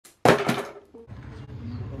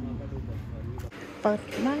but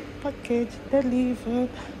my package delivered.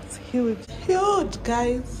 It's huge,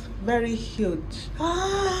 guys, very huge.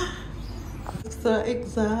 I'm so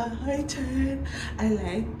excited. I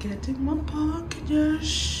like getting my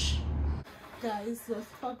packages. Guys, so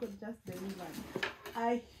Sparkle just delivered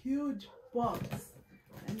a huge box.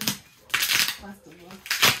 Let me first of all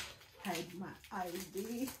hide my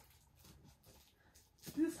ID.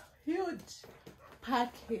 This huge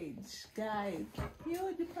package, guys,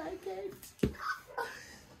 huge package.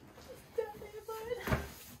 Delivered.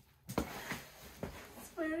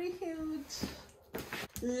 It's very huge.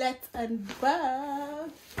 Let's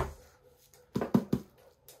unbox.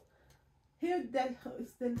 Huge that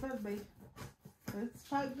it's delivered by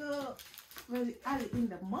Sparkle very early in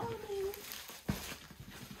the morning.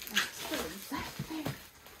 I'm so excited.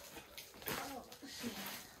 Oh shit.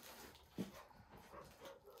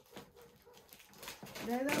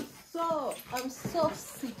 Then I'm so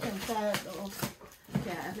sick and tired of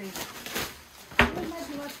carrot.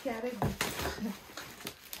 Imagine what carrot is.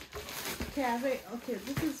 Carrot, okay,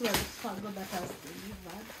 this is what Sparkle that has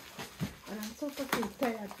delivered. And I'm so fucking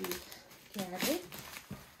tired with carrot.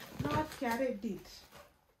 Now what carrot did?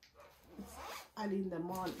 It's early in the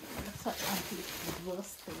morning. That's what I'm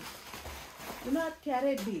roasting. You know what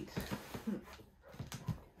carrot did?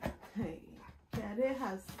 Hey, carrot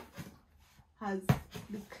has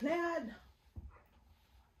declared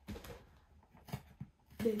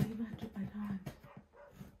delivered to Iran.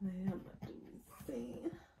 I am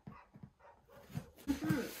insane.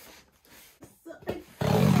 So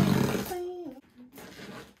exciting.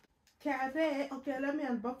 Carrot, okay, let me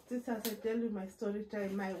unbox this as I tell you my story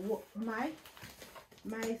time.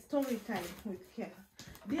 My story time with Care.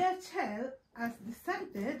 DHL has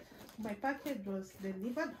decided my package was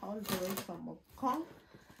delivered all the way from Hong Kong.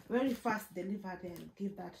 Very fast delivery and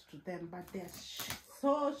give that to them, but they're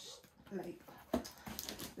so like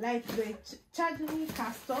they charged me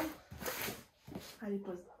custom, and it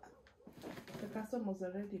was the custom was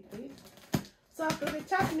already paid. So after they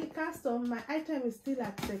charged me custom, my item is still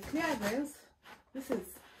at the clearance. This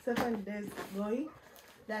is 7 days going.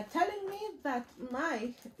 They're telling me that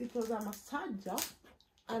it was a massager,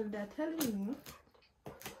 and they're telling me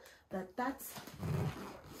that that's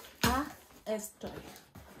a S-toy.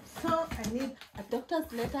 So I need a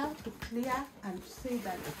doctor's letter to clear and say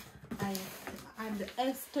that and the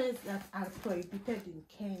S-toys that are prohibited in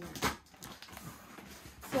Kenya.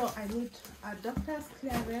 So I need a doctor's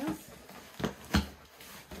clearance.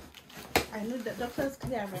 I need the doctor's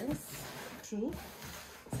clearance to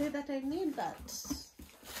say that I need that. So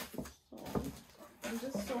I'm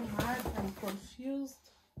just so mad and confused.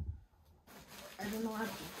 I don't know what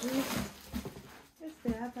to do. Where's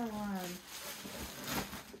the other one?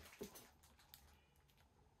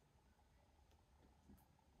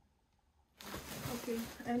 Okay,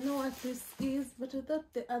 I know what this is, but I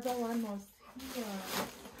thought the other one was here.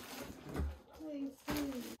 Where is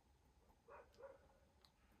it?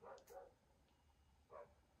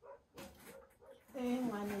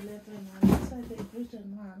 A111 one. That's why they written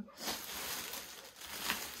one.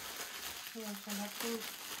 So I shall have to.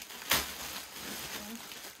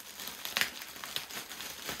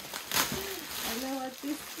 I know what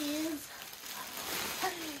this is.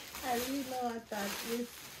 I really know what that is.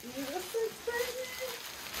 I'm so excited.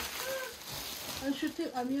 I'm shooting.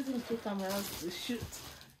 I'm using 2 cameras to shoot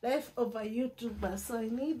live over YouTuber, so I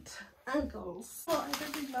need angles. So I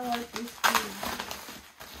don't even know what this is.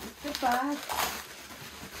 It's the bag.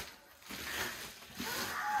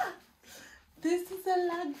 This is a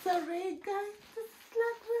luxury, guys.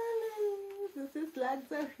 This is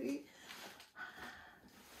luxury.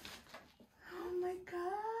 Oh my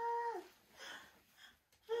god.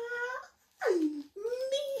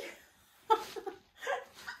 Me.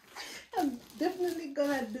 I'm definitely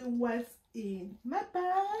gonna do what's in my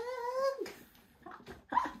bag.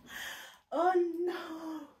 Oh no.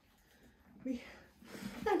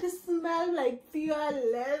 And it smells like pure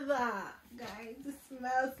leather. Guys, it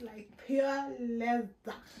smells like pure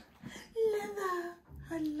leather. Leather.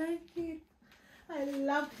 I like it. I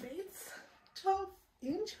love it.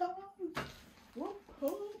 12-inch. Whoop,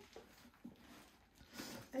 whoop.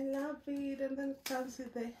 I love it. And then it comes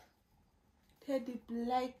with the Teddy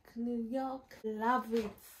Black New York. Love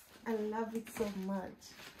it. I love it so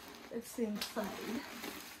much. Let's see inside.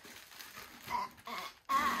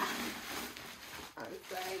 I'm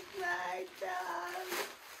so excited.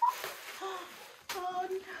 Oh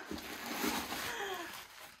no.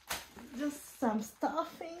 Just some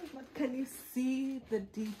stuffing, but can you see the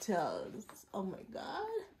details? Oh my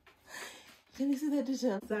god. Can you see the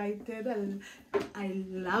detail? Excited. I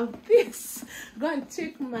love this. Go and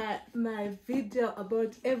check my video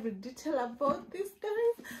about every detail about this,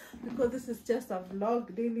 guys, because this is just a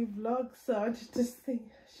vlog, daily vlog. So I wanted to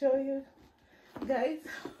show you guys.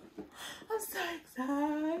 I'm so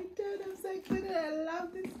excited. I'm so excited. I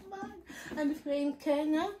love this bag. And if you're in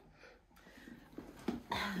Kenya,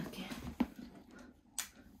 okay.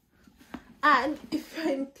 And if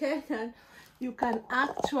you're in Kenya, you can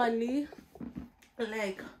actually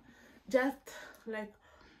just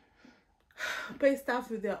pay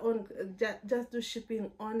stuff with your own, just do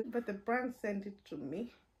shipping on, but the brand sent it to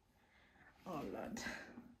me. Oh Lord,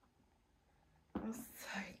 I'm so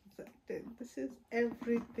excited. This is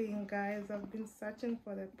everything, guys. I've been searching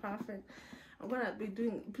for the perfect. I'm gonna be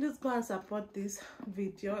doing, please go and support this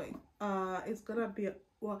video. It's gonna be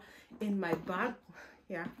in my bag,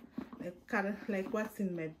 yeah, like what's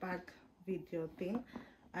in my bag video thing.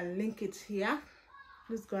 I'll link it here.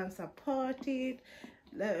 Please go and support it.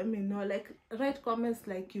 Let me know, write comments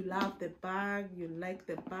like you love the bag, you like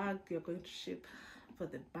the bag, you're going to ship for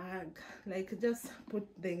the bag. Just put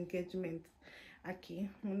the engagement. Okay,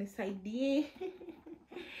 munisaidie.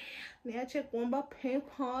 Niache kuomba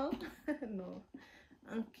PayPal. No,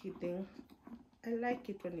 I'm kidding. I like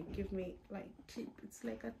it when you give me tip. It's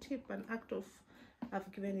like a tip, an act of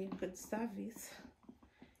I've given you good service.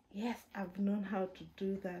 Yes, I've known how to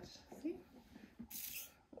do that. See,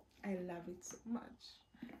 I love it so much.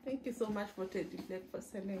 Thank you so much for Teddy Black for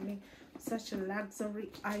sending me such a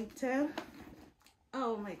luxury item.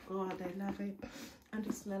 Oh my god, I love it. And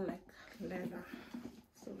it smells like leather.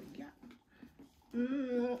 So yeah.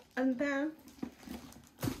 And then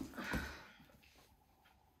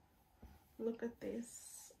look at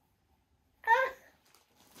this.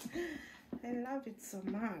 I love it so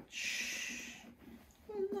much.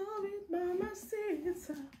 I love it, Mama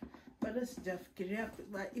says. But it's just curious,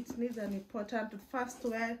 but it needs an important, first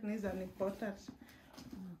wear needs an important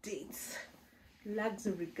date.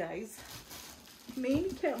 Luxury, guys. Main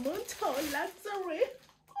Kemunto luxury.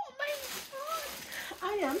 Oh my god.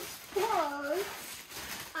 I am spoiled.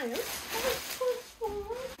 I am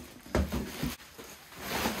spoiled.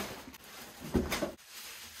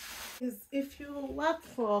 If you work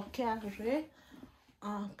for KRA,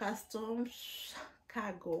 Customs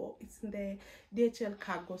Cargo, it's in the DHL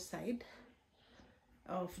cargo side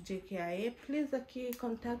of JKIA. Please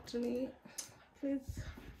contact me, please.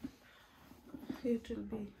 It will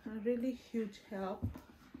be a really huge help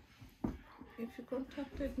if you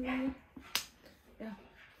contacted me. Yeah,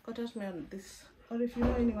 contact me on this, or if you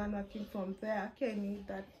know anyone working from there. Okay, I need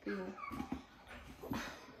that thing.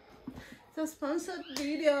 It's a sponsored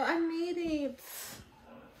video. I need it.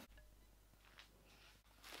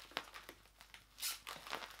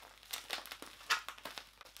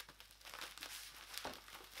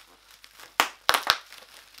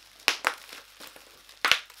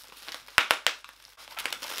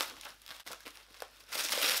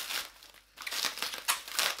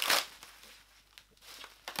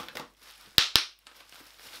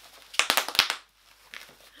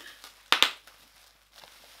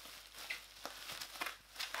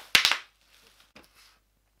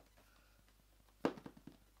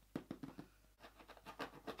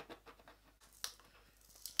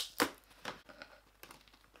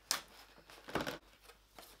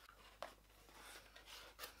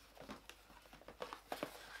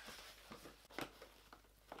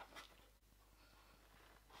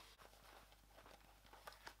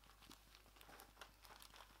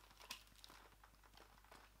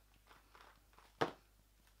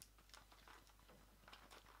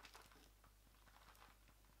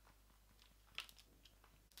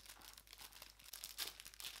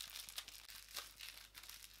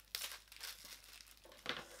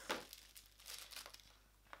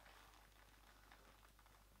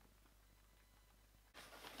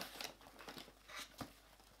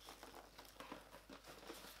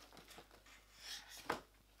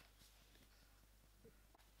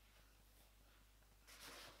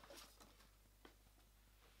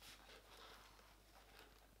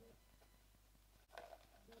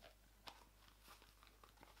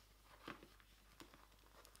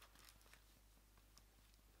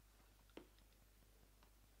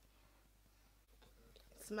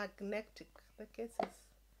 It's magnetic. The case is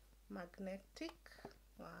magnetic.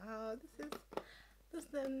 Wow, this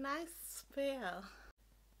is a nice spare.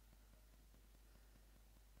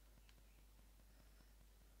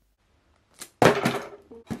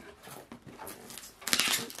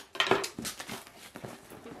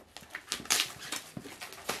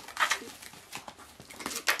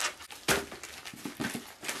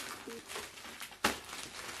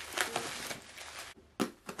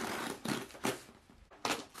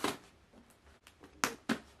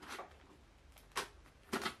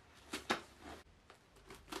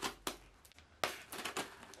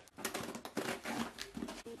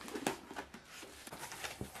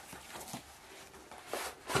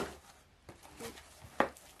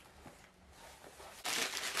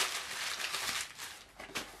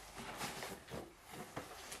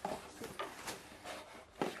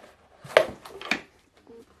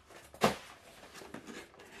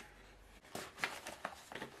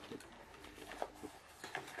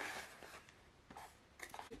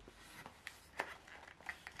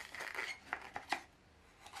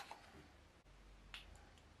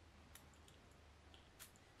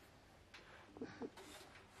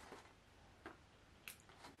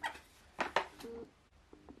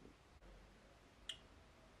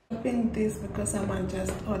 open this because someone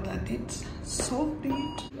just ordered it. So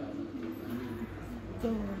it.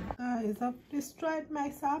 So guys, I've destroyed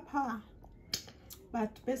my supper,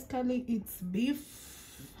 but basically it's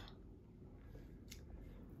beef,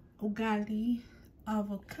 ugali,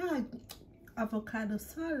 avocado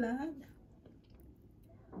salad.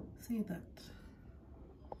 See that?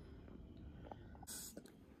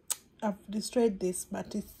 I've destroyed this,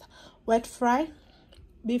 but it's wet fry,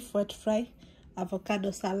 beef wet fry,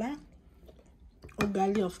 avocado salad,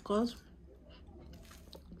 ugali, of course.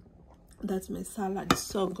 That's my salad.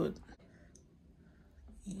 So good.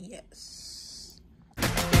 Yes.